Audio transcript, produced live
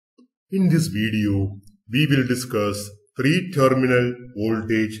In this video, we will discuss three-terminal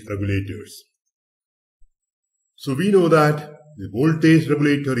voltage regulators. So we know that the voltage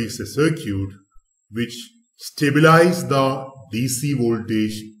regulator is a circuit which stabilizes the DC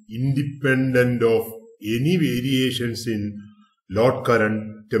voltage independent of any variations in load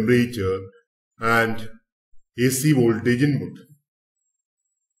current, temperature and AC voltage input.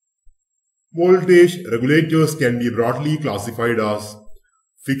 Voltage regulators can be broadly classified as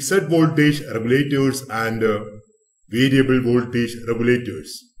fixed voltage regulators and variable voltage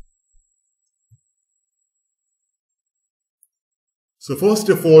regulators. So first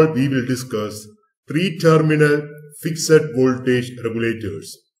of all, we will discuss three-terminal fixed voltage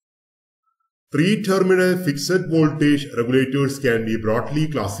regulators. Three-terminal fixed voltage regulators can be broadly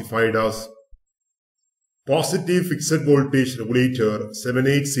classified as positive fixed voltage regulator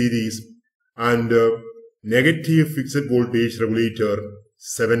 7/8 series and negative fixed voltage regulator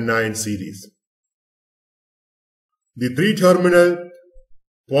 7/9 series. The three-terminal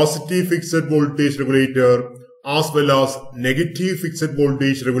positive fixed voltage regulator as well as negative fixed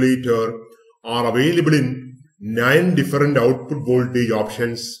voltage regulator are available in 9 different output voltage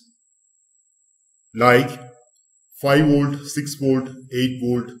options like 5 volt, 6 volt, 8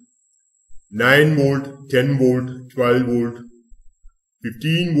 volt, 9 volt, 10 volt, 12 volt,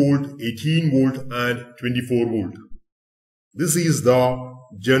 15 volt, 18 volt and 24 volt. This is the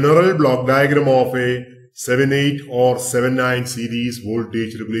general block diagram of a 7/8 or 7/9 series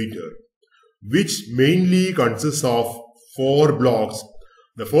voltage regulator, which mainly consists of 4 blocks.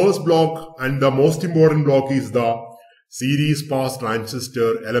 The first block and the most important block is the series pass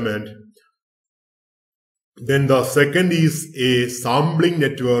transistor element. Then the second is a sampling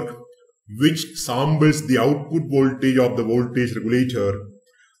network which samples the output voltage of the voltage regulator.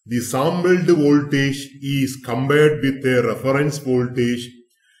 The sampled voltage is compared with a reference voltage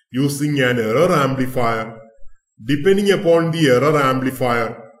using an error amplifier. Depending upon the error amplifier,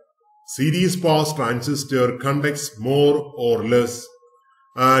 series pass transistor conducts more or less,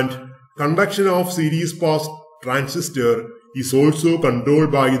 and conduction of series pass transistor is also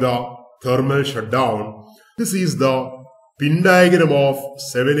controlled by the thermal shutdown. This is the pin diagram of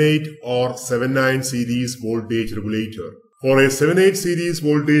 7/8 or 7/9 series voltage regulator. For a 7/8 series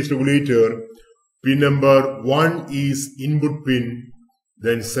voltage regulator, pin number 1 is input pin,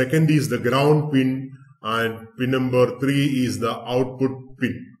 then second is the ground pin, and pin number 3 is the output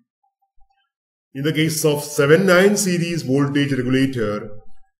pin. In the case of 7/9 series voltage regulator,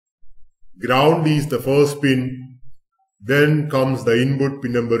 ground is the first pin, then comes the input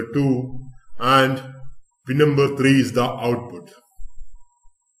pin number 2 and pin number 3 is the output.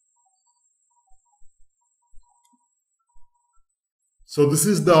 So this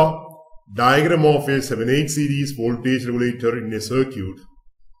is the diagram of a 7/8 series voltage regulator in a circuit.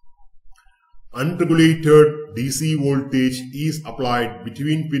 Unregulated DC voltage is applied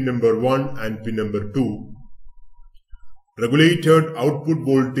between pin number 1 and pin number 2. Regulated output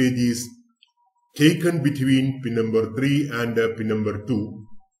voltage is taken between pin number 3 and pin number 2.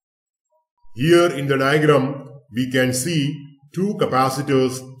 Here in the diagram, we can see 2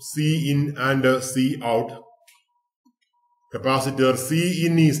 capacitors C in and C out. Capacitor C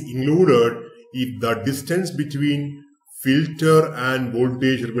in is included if the distance between filter and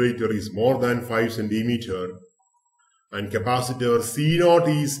voltage regulator is more than 5 cm, and capacitor C0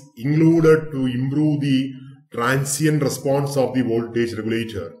 is included to improve the transient response of the voltage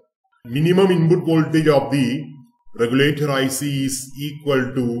regulator. Minimum input voltage of the regulator IC is equal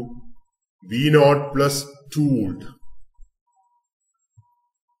to V0 plus 2 volt.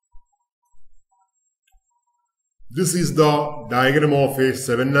 This is the diagram of a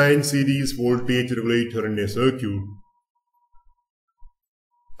 7/9 series voltage regulator in a circuit.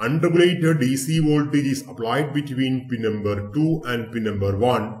 Unregulated DC voltage is applied between pin number 2 and pin number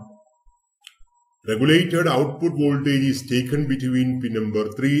 1. Regulated output voltage is taken between pin number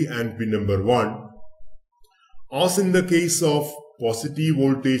 3 and pin number 1. As in the case of positive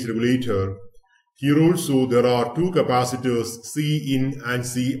voltage regulator, here also there are 2 capacitors C in and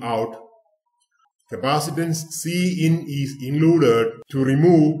C out. Capacitance C in is included to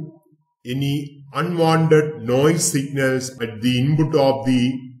remove any unwanted noise signals at the input of the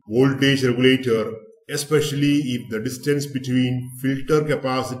voltage regulator, especially if the distance between filter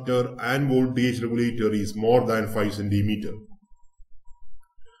capacitor and voltage regulator is more than 5 cm.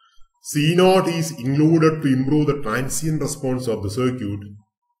 C0 is included to improve the transient response of the circuit.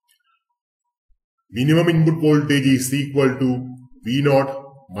 Minimum input voltage is equal to V0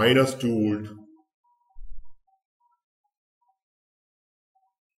 minus 2 volt.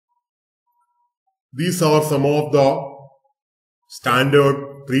 These are some of the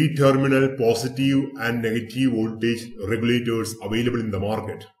standard 3-terminal positive and negative voltage regulators available in the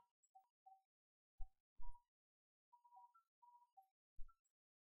market.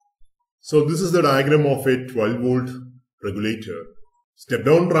 So this is the diagram of a 12-volt regulator.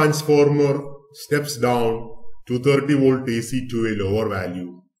 Step-down transformer steps down 230-volt AC to a lower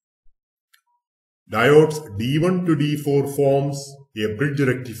value. Diodes D1 to D4 forms a bridge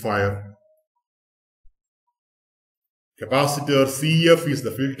rectifier. Capacitor CF is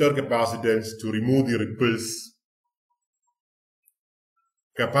the filter capacitance to remove the ripples.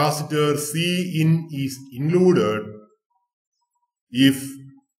 Capacitor Cin is included if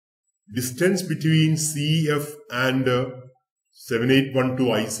distance between CF and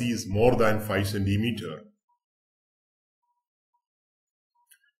 7812 IC is more than 5 cm.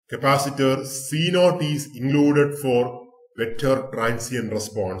 Capacitor C0 is included for better transient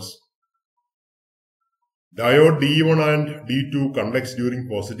response. Diode D1 and D2 conducts during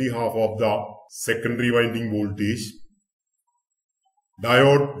positive half of the secondary winding voltage.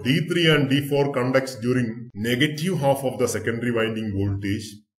 Diode D3 and D4 conducts during negative half of the secondary winding voltage.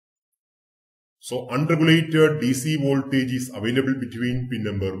 So unregulated DC voltage is available between pin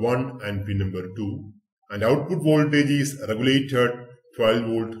number 1 and pin number 2, and output voltage is regulated 12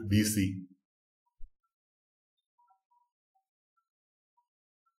 volt DC.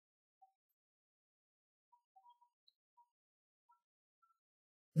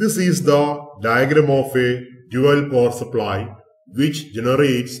 This is the diagram of a dual power supply which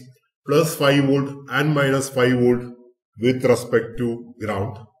generates plus 5 volt and minus 5 volt with respect to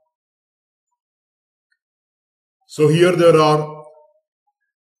ground. So here there are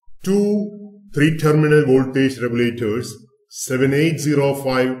two 3-terminal voltage regulators,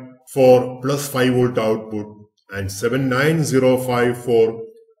 7805 for plus 5 volt output and 7905 for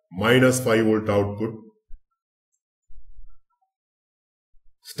minus 5 volt output.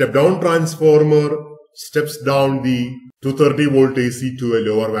 Step down transformer steps down the 230 volt AC to a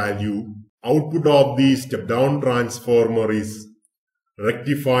lower value. Output of the step down transformer is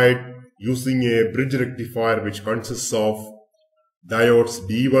rectified using a bridge rectifier which consists of diodes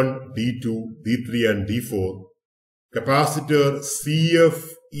D1, D2, D3 and D4. Capacitor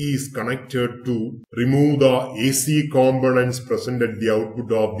CF is connected to remove the AC components present at the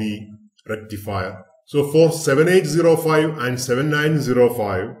output of the rectifier. So for 7805 and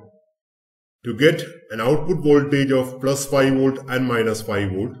 7905, to get an output voltage of plus 5 volt and minus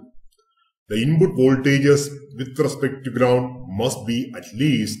 5 volt, the input voltages with respect to ground must be at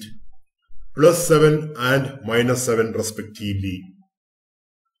least plus 7 and minus 7 respectively.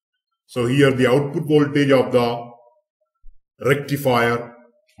 So here the output voltage of the rectifier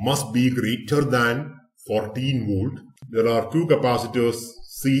must be greater than 14 volt. There are two capacitors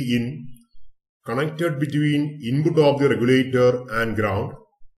Cin connected between input of the regulator and ground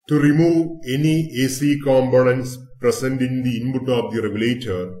to remove any AC components present in the input of the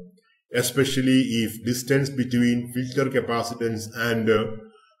regulator, especially if distance between filter capacitance and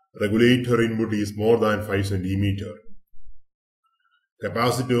regulator input is more than 5 cm.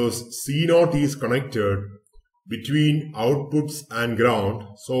 Capacitors C0 is connected between outputs and ground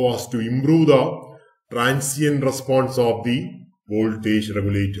so as to improve the transient response of the voltage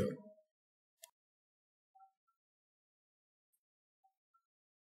regulator.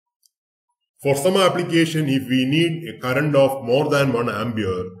 For some application, if we need a current of more than 1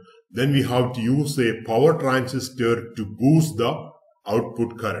 ampere, then we have to use a power transistor to boost the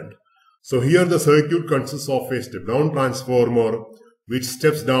output current. So here the circuit consists of a step-down transformer which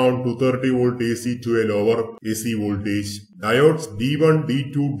steps down to 30 volt AC to a lower AC voltage. Diodes D1,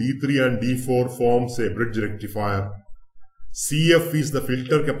 D2, D3 and D4 forms a bridge rectifier. CF is the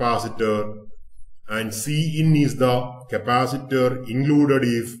filter capacitor and Cin is the capacitor included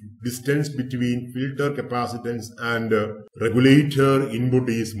if distance between filter capacitance and regulator input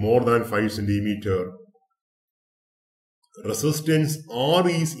is more than 5 cm. Resistance R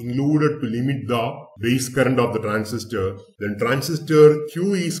is included to limit the base current of the transistor. Then transistor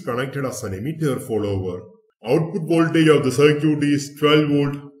Q is connected as an emitter follower. Output voltage of the circuit is 12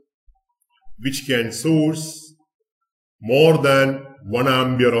 volt, which can source more than 1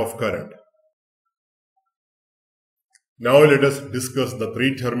 ampere of current. Now let us discuss the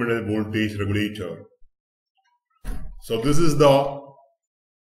 3-terminal voltage regulator. So this is the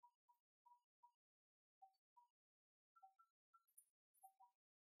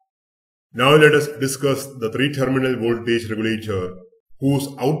Now let us discuss the 3-terminal voltage regulator whose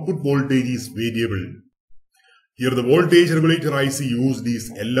output voltage is variable. Here the voltage regulator IC used is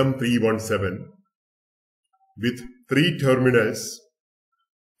LM317 with 3 terminals.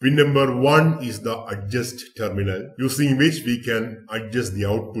 Pin number 1 is the adjust terminal, using which we can adjust the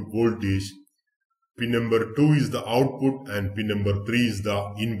output voltage. Pin number 2 is the output and pin number 3 is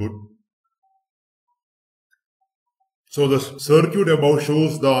the input. So the circuit above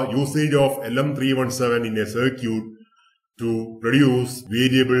shows the usage of LM317 in a circuit to produce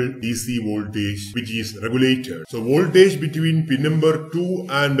variable DC voltage, which is regulator. So voltage between pin number 2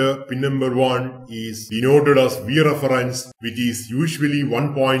 and pin number 1 is denoted as V reference, which is usually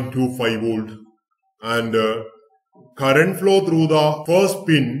 1.25 volt, and current flow through the first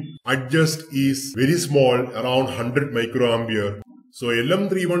pin adjust is very small, around 100 microampere. So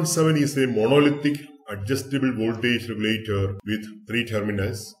LM317 is a monolithic adjustable voltage regulator with 3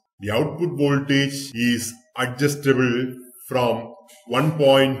 terminals. The output voltage is adjustable from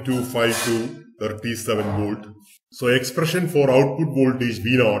 1.25 to 37 volt. So expression for output voltage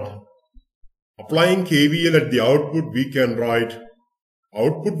V0. Applying KVL at the output, we can write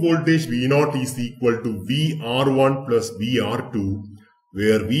output voltage V0 is equal to VR1 plus VR2,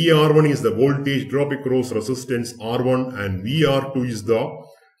 where VR1 is the voltage drop across resistance R1 and VR2 is the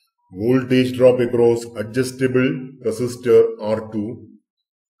voltage drop across adjustable resistor R2.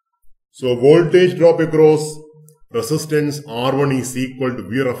 So voltage drop across resistance R1 is equal to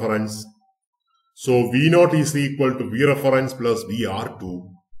V reference. So V0 is equal to V reference plus VR2.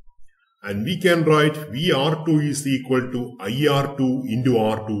 And we can write VR2 is equal to IR2 into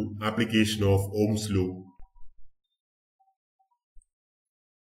R2, application of Ohm's law.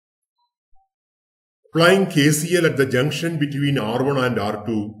 Applying KCL at the junction between R1 and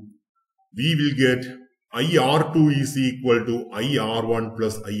R2, we will get IR2 is equal to IR1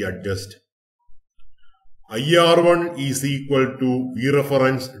 plus I adjust. IR1 is equal to V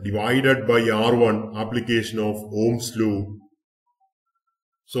reference divided by R1, application of Ohm's law.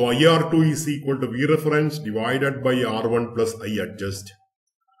 So IR2 is equal to V reference divided by R1 plus I adjust.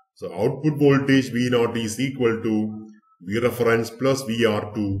 So output voltage V0 is equal to V reference plus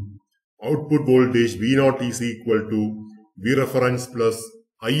VR2. Output voltage V0 is equal to V reference plus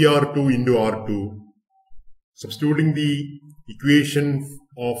IR2 into R2. Substituting the equation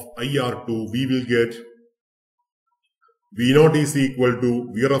of IR2, we will get V0 is equal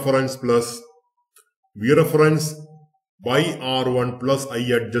to V reference plus V reference by R1 plus I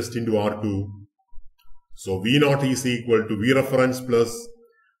adjust into R2. So V0 is equal to V reference plus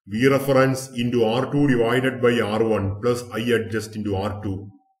V reference into R2 divided by R1 plus I adjust into R2.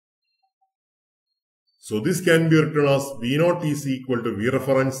 So this can be written as V0 is equal to V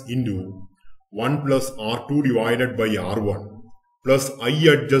reference into 1 plus R2 divided by R1 plus I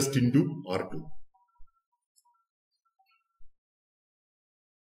adjust into R2.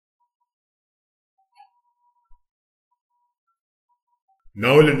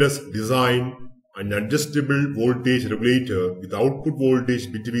 Now let us design an adjustable voltage regulator with output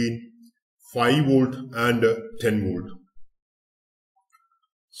voltage between 5 volt and 10 volt.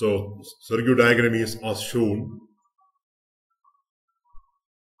 So circuit diagram is as shown.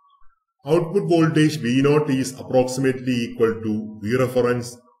 Output voltage V0 is approximately equal to V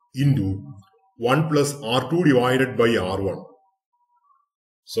reference into 1 plus R2 divided by R1.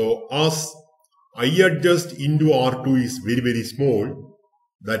 So as I adjust into R2 is very small,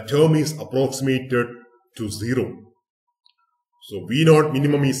 that term is approximated to 0. So V0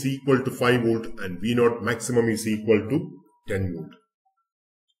 minimum is equal to 5 volt and V0 maximum is equal to 10 volt.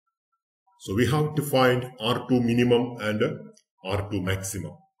 So we have to find R2 minimum and R2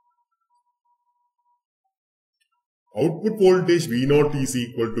 maximum. Output voltage V0 is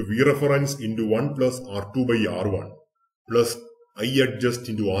equal to V reference into 1 plus R2 by R1 plus I adjust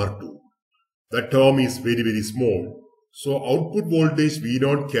into R2. That term is very small. So output voltage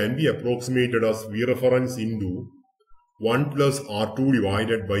V0 can be approximated as V reference into 1 plus R2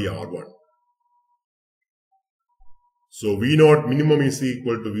 divided by R1. So V0 minimum is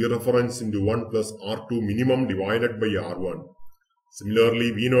equal to V reference into 1 plus R2 minimum divided by R1.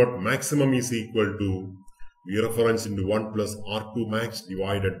 Similarly, V0 maximum is equal to V reference into 1 plus R2 max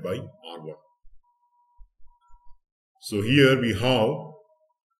divided by R1. So here we have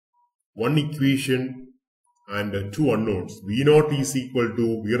one equation and two unknowns. V0 is equal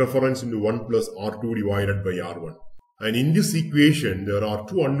to V reference into 1 plus R2 divided by R1. And in this equation, there are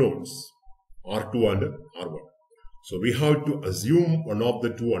two unknowns, R2 and R1. So we have to assume one of the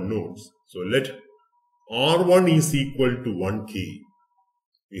two unknowns. So let R1 is equal to 1K.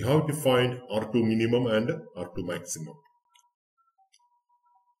 We have to find R2 minimum and R2 maximum.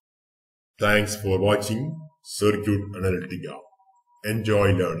 Thanks for watching Circuit Analytica.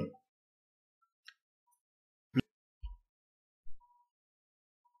 Enjoy learning.